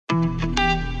It's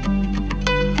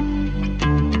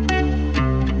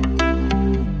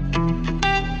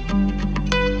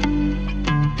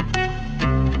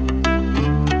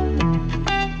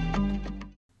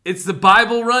the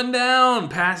Bible Rundown.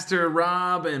 Pastor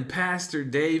Rob and Pastor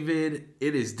David.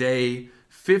 It is day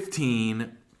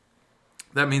 15.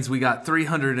 That means we got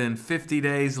 350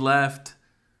 days left.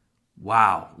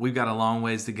 Wow, we've got a long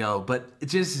ways to go. But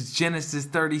it's just Genesis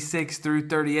 36 through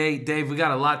 38. Dave, we got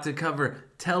a lot to cover.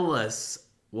 Tell us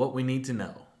what we need to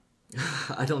know.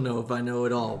 I don't know if I know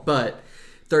it all, but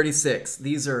 36.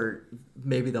 These are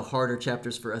maybe the harder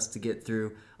chapters for us to get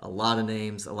through. A lot of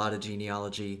names, a lot of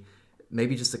genealogy.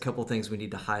 Maybe just a couple things we need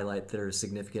to highlight that are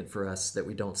significant for us that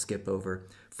we don't skip over.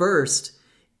 First,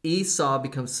 Esau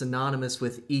becomes synonymous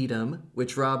with Edom,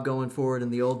 which, Rob, going forward in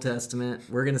the Old Testament,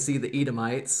 we're going to see the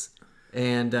Edomites.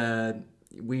 And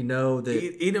we know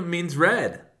that Edom means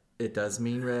red. It does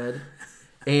mean red.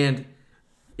 And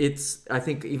it's, I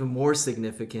think, even more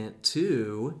significant,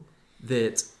 too,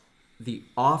 that the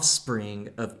offspring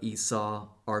of Esau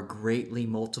are greatly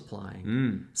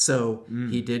multiplying. So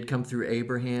he did come through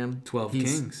Abraham. 12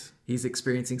 kings. He's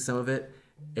experiencing some of it.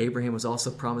 Abraham was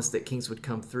also promised that kings would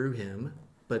come through him.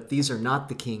 But these are not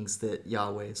the kings that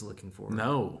Yahweh is looking for.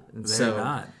 No, they're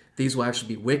not. These will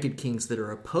actually be wicked kings that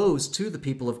are opposed to the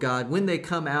people of God when they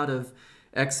come out of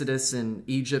Exodus and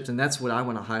Egypt. And that's what I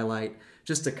want to highlight.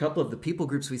 Just a couple of the people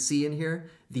groups we see in here.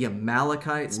 The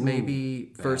Amalekites,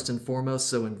 maybe first and foremost.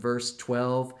 So in verse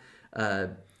 12,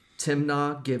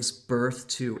 Timnah gives birth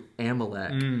to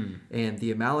Amalek. And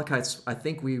the Amalekites, I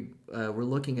think we're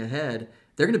looking ahead.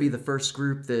 They're going to be the first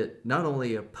group that not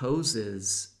only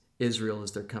opposes Israel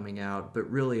as they're coming out, but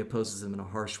really opposes them in a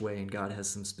harsh way, and God has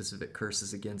some specific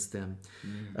curses against them.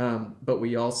 But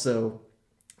we also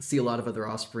see a lot of other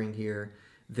offspring here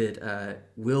that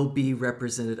will be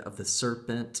representative of the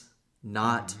serpent,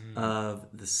 not of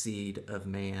the seed of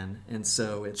man. And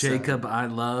so it's Jacob I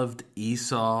loved,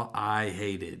 Esau I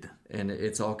hated. And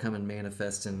it's all coming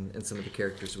manifest in some of the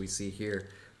characters we see here.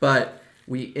 But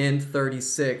we end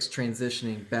 36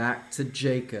 transitioning back to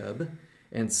Jacob.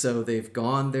 And so they've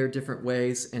gone their different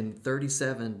ways. And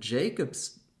 37,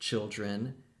 Jacob's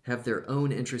children have their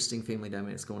own interesting family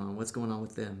dynamics going on. What's going on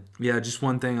with them? Yeah, just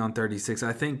one thing on 36.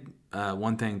 I think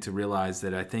one thing to realize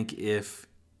that I think if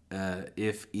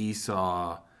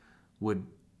Esau would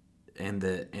and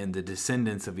the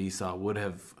descendants of Esau would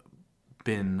have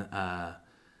been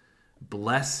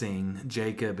blessing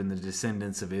Jacob and the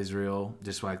descendants of Israel,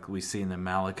 just like we see in the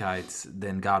Amalekites,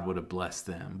 then God would have blessed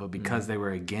them. But because they were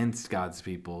against God's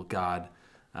people, God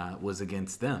was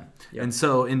against them. Yep. And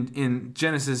so in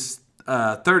Genesis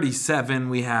 37,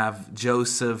 we have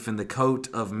Joseph in the coat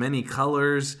of many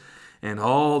colors and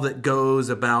all that goes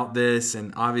about this.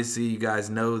 And obviously you guys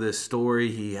know this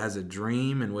story. He has a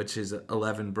dream in which his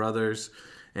 11 brothers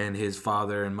and his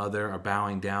father and mother are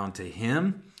bowing down to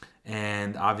him.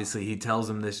 And obviously he tells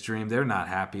them this dream. They're not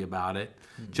happy about it.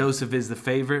 Joseph is the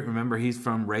favorite. Remember, he's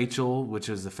from Rachel, which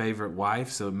is the favorite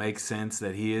wife, so it makes sense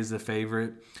that he is the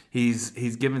favorite. He's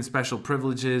given special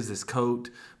privileges, this coat,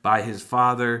 by his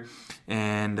father.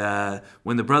 And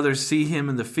when the brothers see him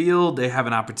in the field, they have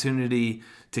an opportunity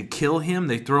to kill him.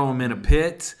 They throw him in a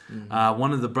pit.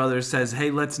 One of the brothers says, "Hey,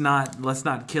 let's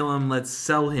not kill him. Let's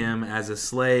sell him as a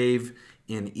slave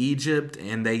in Egypt,"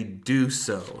 and they do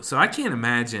so. So I can't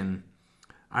imagine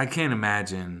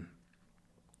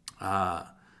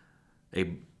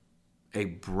a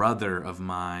brother of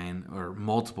mine or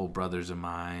multiple brothers of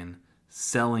mine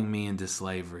selling me into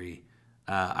slavery.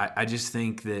 I just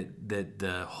think that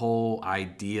the whole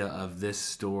idea of this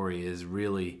story is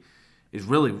really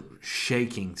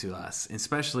shaking to us,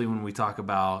 especially when we talk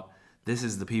about this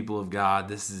is the people of God.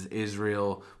 This is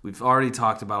Israel. We've already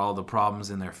talked about all the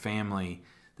problems in their family.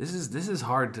 This is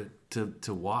hard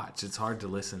to watch. It's hard to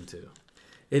listen to.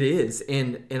 It is.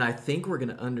 And I think we're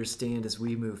going to understand as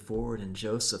we move forward in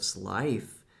Joseph's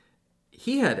life,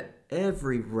 he had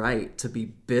every right to be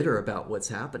bitter about what's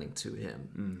happening to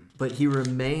him. But he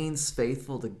remains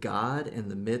faithful to God in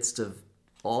the midst of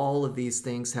all of these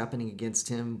things happening against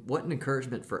him. What an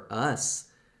encouragement for us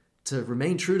to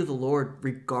remain true to the Lord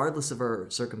regardless of our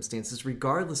circumstances,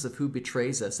 regardless of who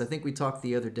betrays us. I think we talked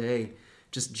the other day,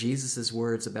 just Jesus'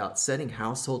 words about setting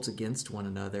households against one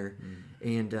another.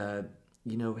 And,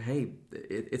 hey,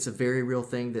 it's a very real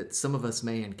thing that some of us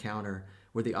may encounter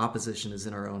where the opposition is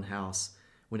in our own house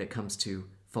when it comes to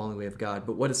following the way of God.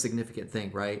 But what a significant thing,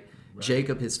 right?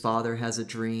 Jacob, his father, has a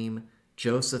dream.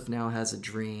 Joseph now has a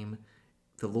dream.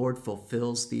 The Lord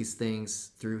fulfills these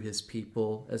things through his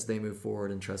people as they move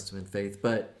forward and trust him in faith.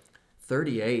 But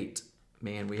 38,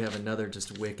 man, we have another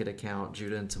just wicked account,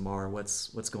 Judah and Tamar.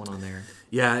 What's going on there?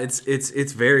 Yeah,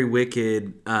 it's very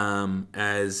wicked,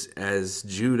 as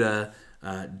Judah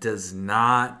does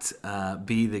not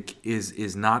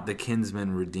is not the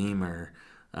kinsman redeemer,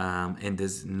 and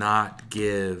does not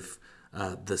give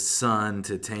the son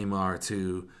to Tamar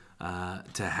to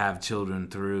have children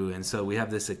through. And so we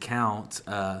have this account,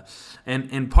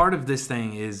 and part of this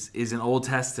thing is an Old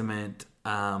Testament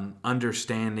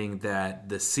understanding that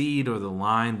the seed or the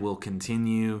line will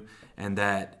continue, and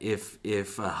that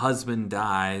if a husband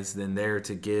dies, then they're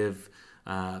to give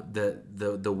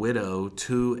the widow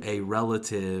to a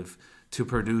relative to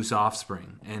produce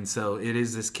offspring. And so it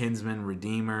is this kinsman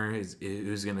redeemer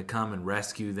who's going to come and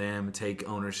rescue them, take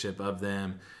ownership of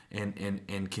them,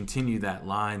 and continue that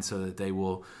line, so that they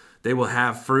will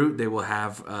have fruit, they will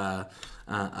have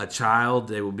a child,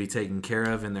 they will be taken care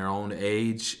of in their old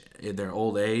age,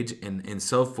 and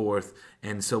so forth.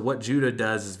 And so what Judah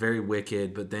does is very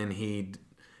wicked, but then he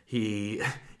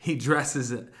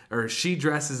dresses, or she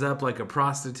dresses up like a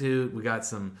prostitute. We got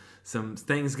some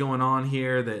things going on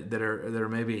here that are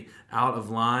maybe out of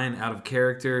line, out of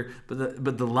character,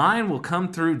 but the line will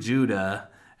come through Judah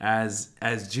as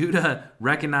Judah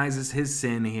recognizes his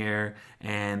sin here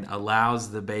and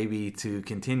allows the baby to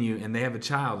continue, and they have a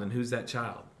child. And who's that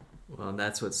child? Well, and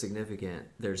that's what's significant.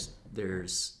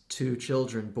 There's two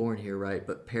children born here, right?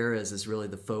 But Perez is really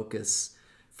the focus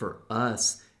for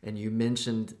us. And you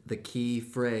mentioned the key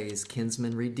phrase,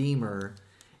 kinsman redeemer,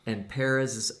 and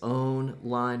Perez's own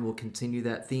line will continue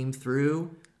that theme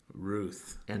through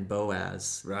Ruth and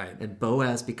Boaz. Right. And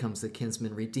Boaz becomes the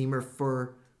kinsman redeemer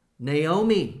for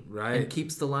Naomi. Right. And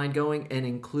keeps the line going and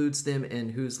includes them in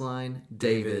whose line?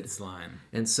 David's line.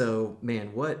 And so,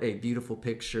 man, what a beautiful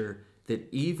picture that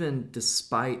even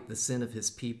despite the sin of his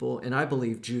people, and I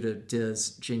believe Judah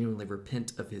does genuinely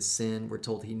repent of his sin. We're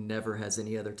told he never has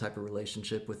any other type of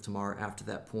relationship with Tamar after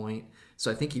that point. So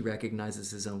I think he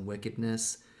recognizes his own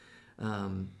wickedness.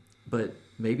 But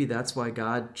maybe that's why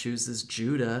God chooses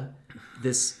Judah,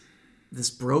 this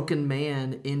broken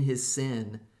man in his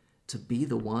sin, to be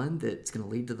the one that's going to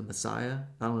lead to the Messiah.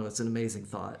 I don't know. It's an amazing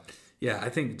thought. Yeah, I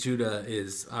think Judah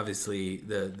is obviously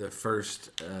the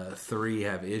first three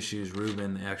have issues.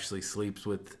 Reuben actually sleeps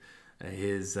with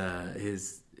his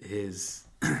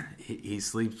he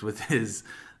sleeps with his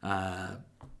I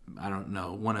don't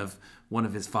know, one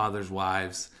of his father's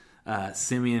wives.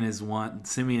 Simeon is one.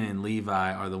 Simeon and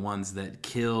Levi are the ones that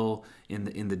kill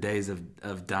in the days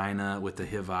of Dinah with the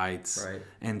Hivites. Right.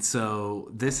 And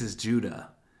so this is Judah,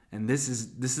 and this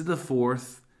is the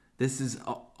fourth. This is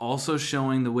also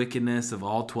showing the wickedness of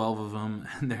all 12 of them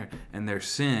and their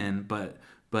sin, but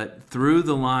through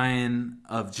the line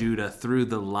of Judah, through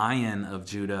the lion of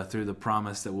Judah, through the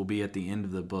promise that will be at the end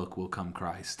of the book, will come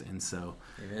Christ. And so,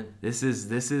 amen. This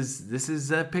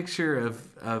is a picture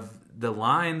of the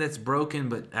line that's broken.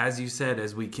 But as you said,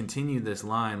 as we continue this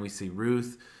line, we see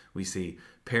Ruth, we see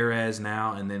Perez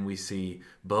now, and then we see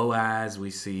Boaz,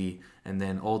 and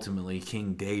then ultimately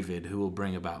King David, who will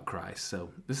bring about Christ. So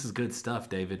this is good stuff,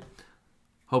 David.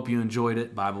 Hope you enjoyed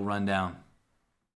it. Bible Rundown.